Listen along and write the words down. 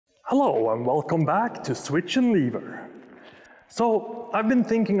Hello and welcome back to Switch and Lever. So, I've been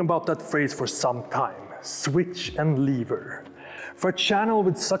thinking about that phrase for some time, switch and lever. For a channel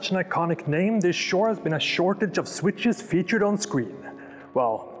with such an iconic name, there sure has been a shortage of switches featured on screen.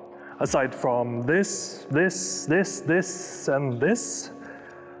 Well, aside from this, and this.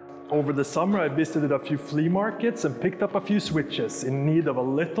 Over the summer I visited a few flea markets and picked up a few switches in need of a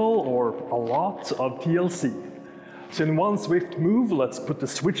little or a lot of TLC. So in one swift move, let's put the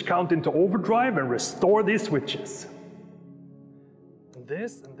switch count into overdrive and restore these switches. And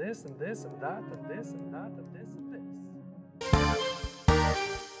this, and this, and this, and that, and this, and that, and this, and this.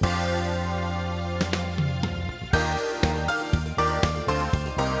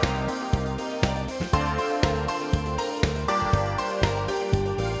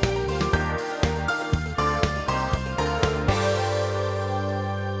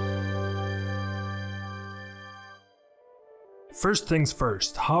 First things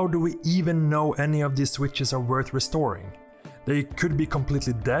first, how do we even know any of these switches are worth restoring? They could be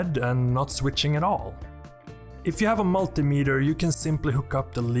completely dead and not switching at all. If you have a multimeter, you can simply hook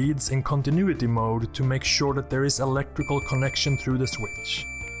up the leads in continuity mode to make sure that there is electrical connection through the switch.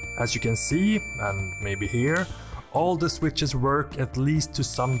 As you can see, and maybe hear, all the switches work at least to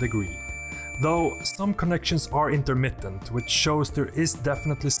some degree. Though some connections are intermittent, which shows there is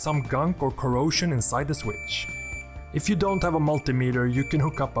definitely some gunk or corrosion inside the switch. If you don't have a multimeter, you can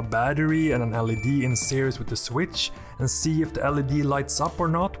hook up a battery and an LED in series with the switch and see if the LED lights up or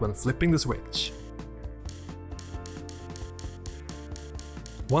not when flipping the switch.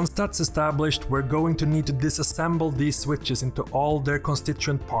 Once that's established, we're going to need to disassemble these switches into all their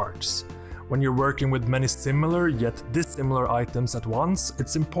constituent parts. When you're working with many similar yet dissimilar items at once,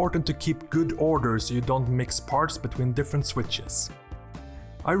 it's important to keep good order so you don't mix parts between different switches.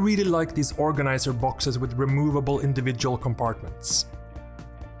 I really like these organizer boxes with removable individual compartments.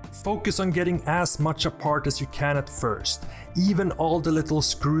 Focus on getting as much apart as you can at first, even all the little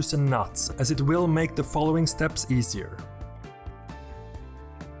screws and nuts, as it will make the following steps easier.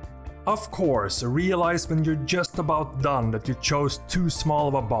 Of course, realize when you're just about done that you chose too small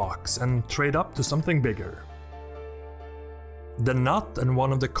of a box and trade up to something bigger. The nut and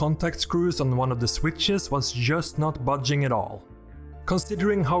one of the contact screws on one of the switches was just not budging at all.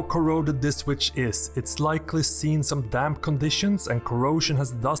 Considering how corroded this switch is, it's likely seen some damp conditions and corrosion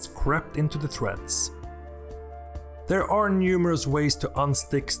has thus crept into the threads. There are numerous ways to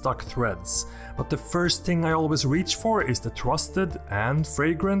unstick stuck threads, but the first thing I always reach for is the trusted and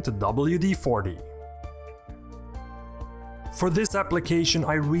fragrant WD-40. For this application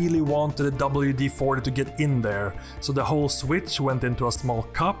I really wanted the WD-40 to get in there, so the whole switch went into a small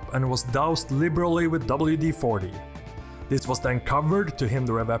cup and was doused liberally with WD-40. This was then covered to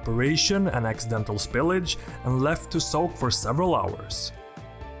hinder evaporation and accidental spillage and left to soak for several hours.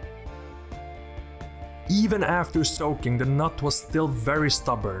 Even after soaking, the nut was still very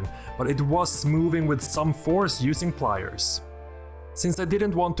stubborn, but it was moving with some force using pliers. Since I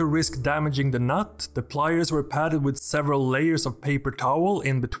didn't want to risk damaging the nut, the pliers were padded with several layers of paper towel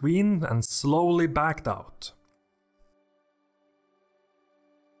in between and slowly backed out.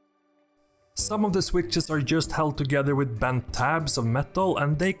 Some of the switches are just held together with bent tabs of metal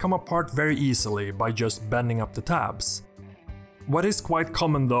and they come apart very easily by just bending up the tabs. What is quite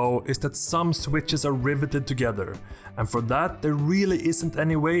common though is that some switches are riveted together, and for that there really isn't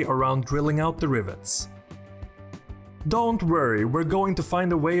any way around drilling out the rivets. Don't worry, we're going to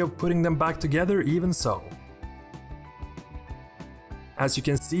find a way of putting them back together even so. As you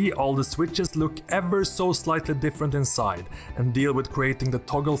can see, all the switches look ever so slightly different inside and deal with creating the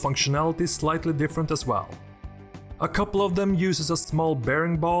toggle functionality slightly different as well. A couple of them uses a small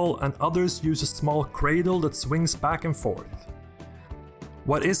bearing ball and others use a small cradle that swings back and forth.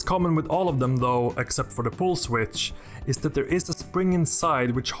 What is common with all of them though, except for the pull switch, is that there is a spring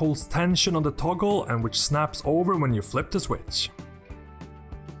inside which holds tension on the toggle and which snaps over when you flip the switch.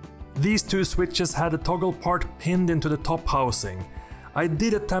 These two switches had the toggle part pinned into the top housing. I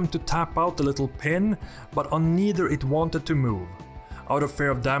did attempt to tap out the little pin, but on neither it wanted to move. Out of fear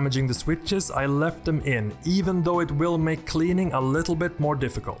of damaging the switches, I left them in, even though it will make cleaning a little bit more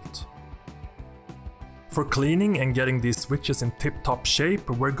difficult. For cleaning and getting these switches in tip-top shape,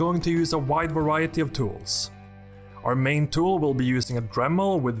 we're going to use a wide variety of tools. Our main tool will be using a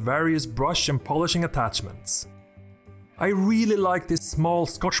Dremel with various brush and polishing attachments. I really like this small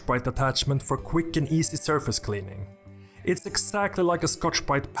Scotch-Brite attachment for quick and easy surface cleaning. It's exactly like a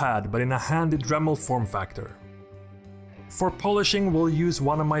Scotch-Brite pad, but in a handy Dremel form factor. For polishing, we'll use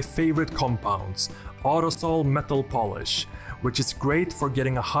one of my favorite compounds, Autosol Metal Polish, which is great for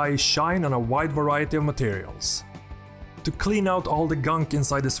getting a high shine on a wide variety of materials. To clean out all the gunk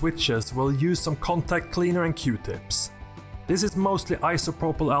inside the switches, we'll use some contact cleaner and Q-tips. This is mostly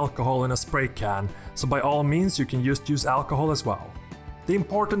isopropyl alcohol in a spray can, so by all means you can just use alcohol as well. The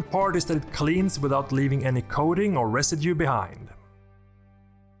important part is that it cleans without leaving any coating or residue behind.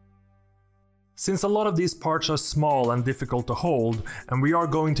 Since a lot of these parts are small and difficult to hold, and we are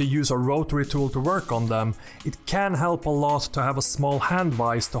going to use a rotary tool to work on them, it can help a lot to have a small hand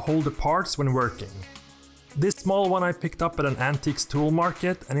vise to hold the parts when working. This small one I picked up at an antiques tool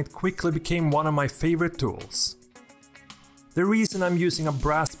market, and it quickly became one of my favorite tools. The reason I'm using a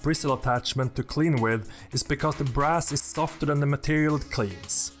brass bristle attachment to clean with is because the brass is softer than the material it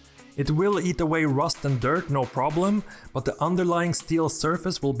cleans. It will eat away rust and dirt, no problem, but the underlying steel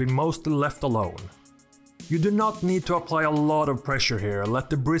surface will be mostly left alone. You do not need to apply a lot of pressure here, let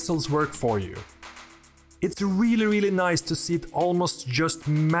the bristles work for you. It's really nice to see it almost just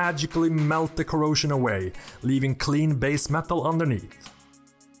magically melt the corrosion away, leaving clean base metal underneath.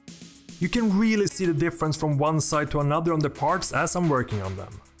 You can really see the difference from one side to another on the parts as I'm working on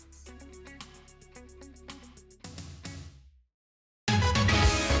them.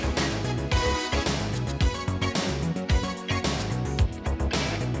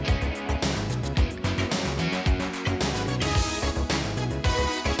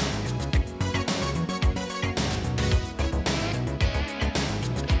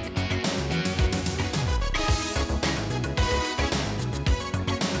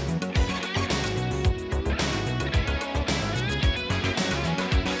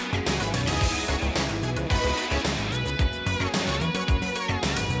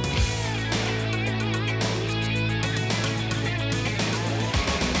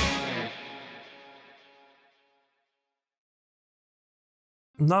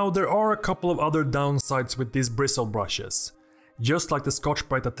 Now there are a couple of other downsides with these bristle brushes. Just like the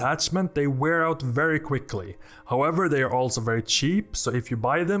Scotch-Brite attachment, they wear out very quickly. However, they are also very cheap, so if you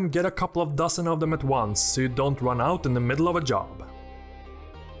buy them, get a couple of dozen of them at once, so you don't run out in the middle of a job.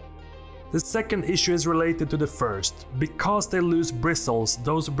 The second issue is related to the first. Because they lose bristles,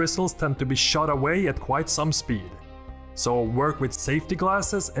 those bristles tend to be shot away at quite some speed. So work with safety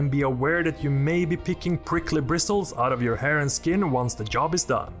glasses and be aware that you may be picking prickly bristles out of your hair and skin once the job is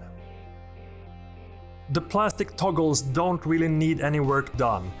done. The plastic toggles don't really need any work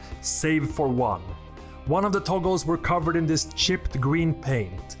done, save for one. One of the toggles were covered in this chipped green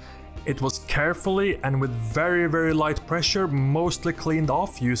paint. It was carefully and with very light pressure mostly cleaned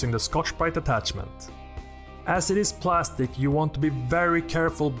off using the Scotch-Brite attachment. As it is plastic, you want to be very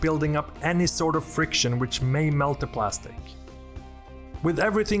careful building up any sort of friction which may melt the plastic. With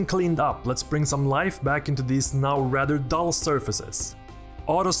everything cleaned up, let's bring some life back into these now rather dull surfaces.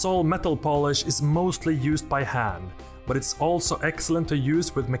 Autosol metal polish is mostly used by hand, but it's also excellent to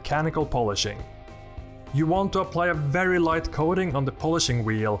use with mechanical polishing. You want to apply a very light coating on the polishing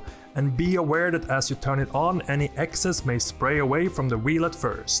wheel and be aware that as you turn it on, any excess may spray away from the wheel at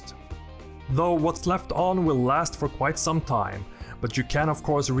first. Though what's left on will last for quite some time, but you can of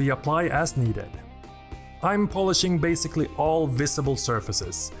course reapply as needed. I'm polishing basically all visible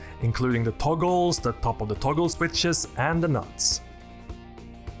surfaces, including the toggles, the top of the toggle switches and the nuts.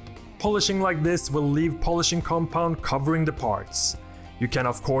 Polishing like this will leave polishing compound covering the parts. You can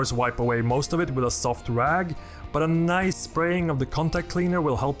of course wipe away most of it with a soft rag, but a nice spraying of the contact cleaner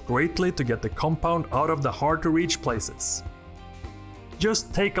will help greatly to get the compound out of the hard to reach places.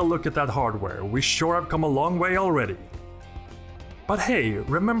 Just take a look at that hardware, we sure have come a long way already. But hey,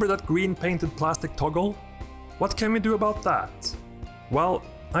 remember that green painted plastic toggle? What can we do about that? Well,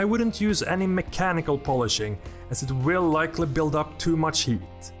 I wouldn't use any mechanical polishing, as it will likely build up too much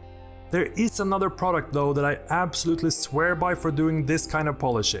heat. There is another product though that I absolutely swear by for doing this kind of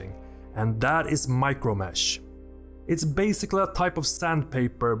polishing, and that is micromesh. It's basically a type of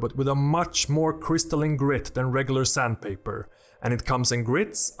sandpaper but with a much more crystalline grit than regular sandpaper, and it comes in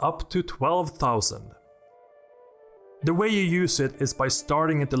grits up to 12,000. The way you use it is by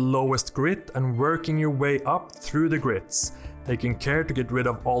starting at the lowest grit and working your way up through the grits, taking care to get rid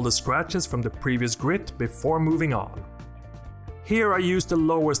of all the scratches from the previous grit before moving on. Here I use the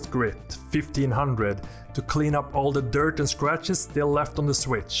lowest grit, 1500, to clean up all the dirt and scratches still left on the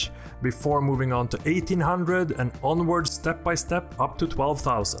switch, before moving on to 1800 and onwards step by step up to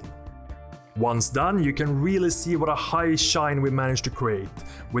 12,000. Once done, you can really see what a high shine we managed to create,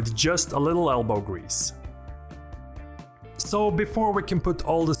 with just a little elbow grease. So before we can put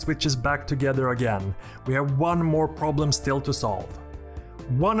all the switches back together again, we have one more problem still to solve.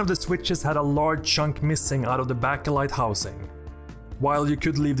 One of the switches had a large chunk missing out of the backlight housing. While you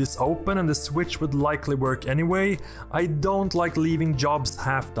could leave this open and the switch would likely work anyway, I don't like leaving jobs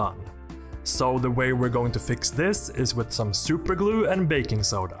half done. So the way we're going to fix this is with some super glue and baking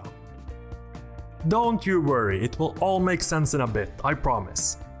soda. Don't you worry, it will all make sense in a bit, I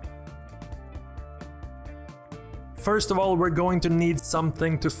promise. First of all, we're going to need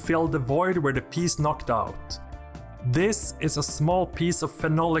something to fill the void where the piece knocked out. This is a small piece of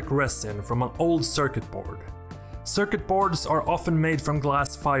phenolic resin from an old circuit board. Circuit boards are often made from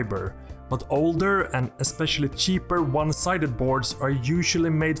glass fiber, but older and especially cheaper one-sided boards are usually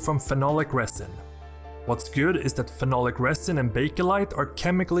made from phenolic resin. What's good is that phenolic resin and Bakelite are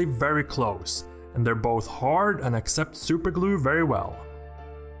chemically very close, and they're both hard and accept superglue very well.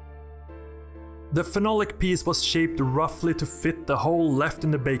 The phenolic piece was shaped roughly to fit the hole left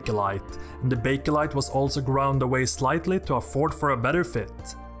in the Bakelite, and the Bakelite was also ground away slightly to afford for a better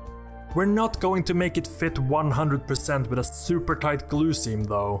fit. We're not going to make it fit 100% with a super tight glue seam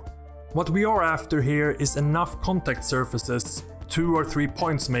though. What we are after here is enough contact surfaces, 2 or 3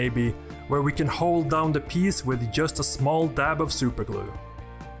 points maybe, where we can hold down the piece with just a small dab of superglue.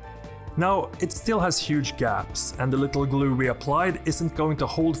 Now, it still has huge gaps, and the little glue we applied isn't going to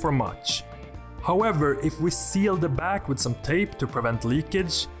hold for much. However, if we seal the back with some tape to prevent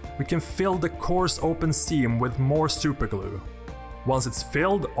leakage, we can fill the coarse open seam with more superglue. Once it's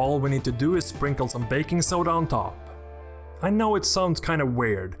filled, all we need to do is sprinkle some baking soda on top. I know it sounds kinda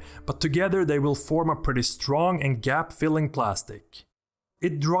weird, but together they will form a pretty strong and gap-filling plastic.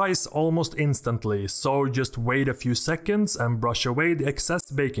 It dries almost instantly, so just wait a few seconds and brush away the excess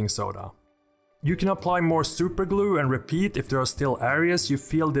baking soda. You can apply more superglue and repeat if there are still areas you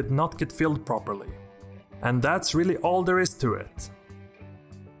feel did not get filled properly. And that's really all there is to it.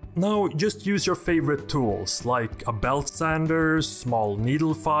 Now just use your favorite tools, like a belt sander, small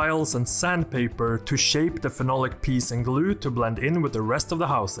needle files and sandpaper to shape the phenolic piece and glue to blend in with the rest of the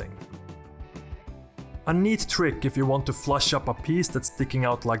housing. A neat trick if you want to flush up a piece that's sticking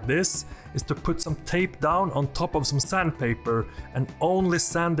out like this is to put some tape down on top of some sandpaper and only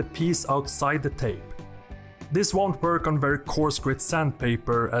sand the piece outside the tape. This won't work on very coarse grit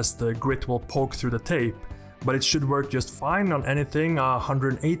sandpaper as the grit will poke through the tape, but it should work just fine on anything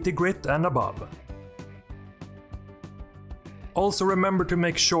 180 grit and above. Also remember to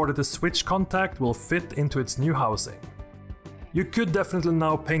make sure that the switch contact will fit into its new housing. You could definitely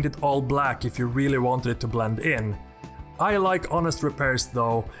now paint it all black if you really wanted it to blend in. I like honest repairs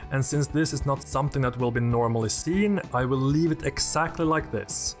though, and since this is not something that will be normally seen, I will leave it exactly like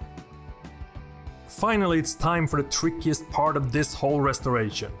this. Finally, it's time for the trickiest part of this whole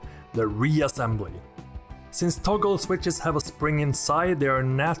restoration, the reassembly. Since toggle switches have a spring inside, they are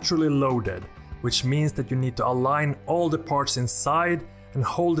naturally loaded, which means that you need to align all the parts inside and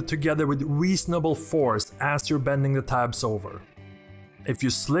hold it together with reasonable force as you're bending the tabs over. If you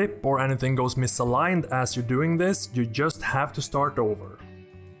slip or anything goes misaligned as you're doing this, you just have to start over.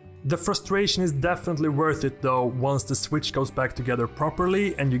 The frustration is definitely worth it though once the switch goes back together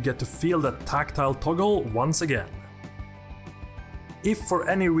properly and you get to feel that tactile toggle once again. If for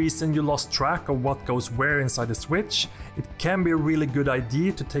any reason you lost track of what goes where inside the switch, it can be a really good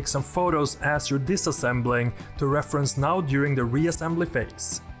idea to take some photos as you're disassembling to reference now during the reassembly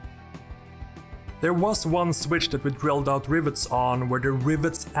phase. There was one switch that we drilled out rivets on where the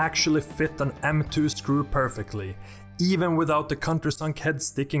rivets actually fit an M2 screw perfectly, even without the countersunk head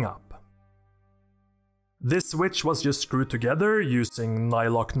sticking up. This switch was just screwed together using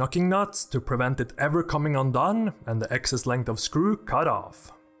nylock knocking nuts to prevent it ever coming undone and the excess length of screw cut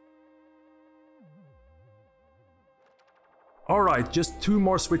off. Alright, just 2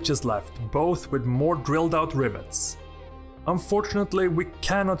 more switches left, both with more drilled out rivets. Unfortunately, we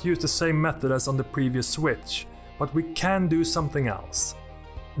cannot use the same method as on the previous switch, but we can do something else.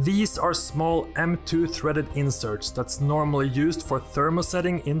 These are small M2 threaded inserts that's normally used for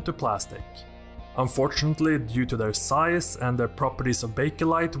thermosetting into plastic. Unfortunately, due to their size and their properties of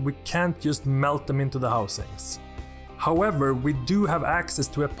Bakelite, we can't just melt them into the housings. However, we do have access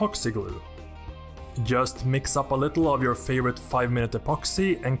to epoxy glue. Just mix up a little of your favorite 5-minute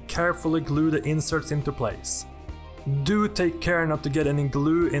epoxy and carefully glue the inserts into place. Do take care not to get any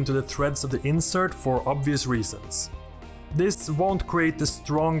glue into the threads of the insert for obvious reasons. This won't create the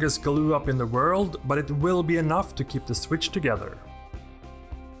strongest glue up in the world, but it will be enough to keep the switch together.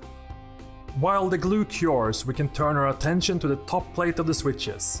 While the glue cures, we can turn our attention to the top plate of the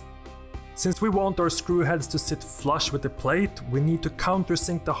switches. Since we want our screw heads to sit flush with the plate, we need to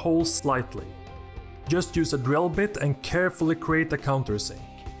countersink the holes slightly. Just use a drill bit and carefully create a countersink.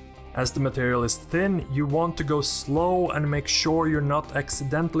 As the material is thin, you want to go slow and make sure you're not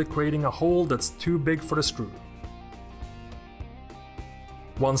accidentally creating a hole that's too big for the screw.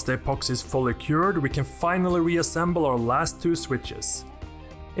 Once the epoxy is fully cured, we can finally reassemble our last 2 switches.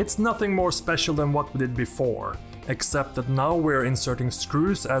 It's nothing more special than what we did before, except that now we're inserting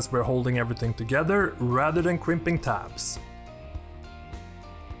screws as we're holding everything together rather than crimping tabs.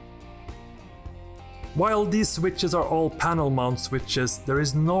 While these switches are all panel mount switches, there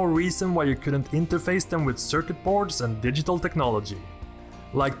is no reason why you couldn't interface them with circuit boards and digital technology.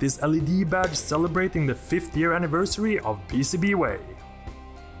 Like this LED badge celebrating the 5th year anniversary of PCBWay.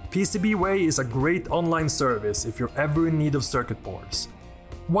 PCBWay is a great online service if you're ever in need of circuit boards.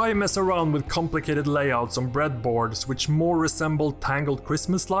 Why mess around with complicated layouts on breadboards which more resemble tangled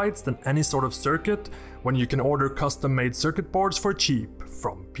Christmas lights than any sort of circuit when you can order custom-made circuit boards for cheap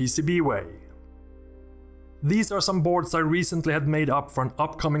from PCBWay? These are some boards I recently had made up for an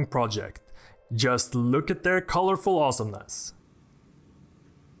upcoming project. Just look at their colorful awesomeness.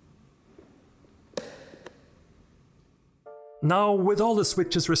 Now, with all the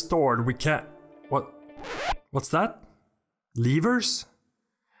switches restored, we can... What's that? Levers?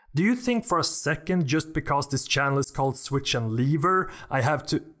 Do you think for a second, just because this channel is called Switch and Lever, I have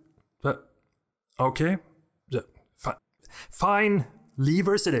to... Okay. Fine.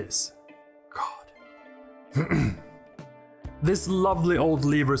 Levers it is. God. This lovely old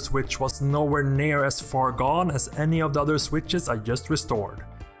lever switch was nowhere near as far gone as any of the other switches I just restored,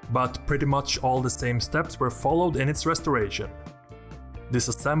 but pretty much all the same steps were followed in its restoration.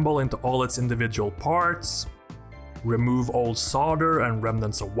 Disassemble into all its individual parts, remove old solder and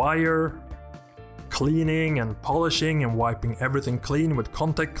remnants of wire, cleaning and polishing and wiping everything clean with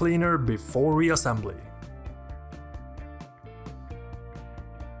contact cleaner before reassembly.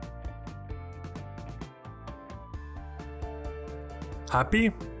 Happy?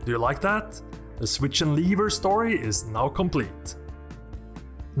 Do you like that? The switch and lever story is now complete.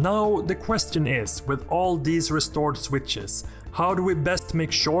 Now the question is, with all these restored switches, how do we best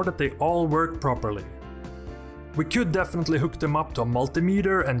make sure that they all work properly? We could definitely hook them up to a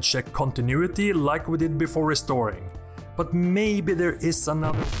multimeter and check continuity like we did before restoring, but maybe there is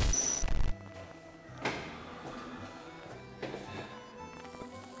another...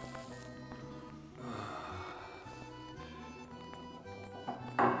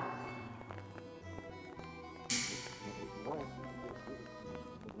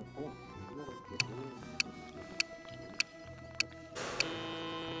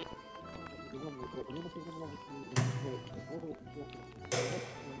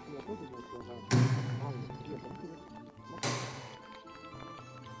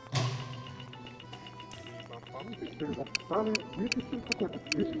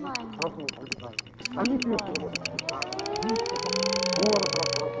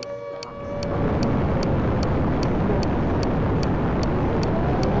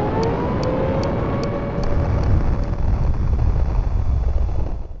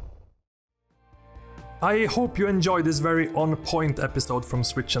 I hope you enjoyed this very on-point episode from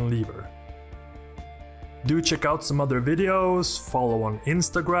Switch and Lever. Do check out some other videos, follow on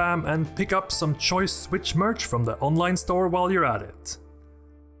Instagram, and pick up some choice Switch merch from the online store while you're at it.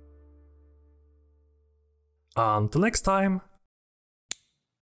 Until next time!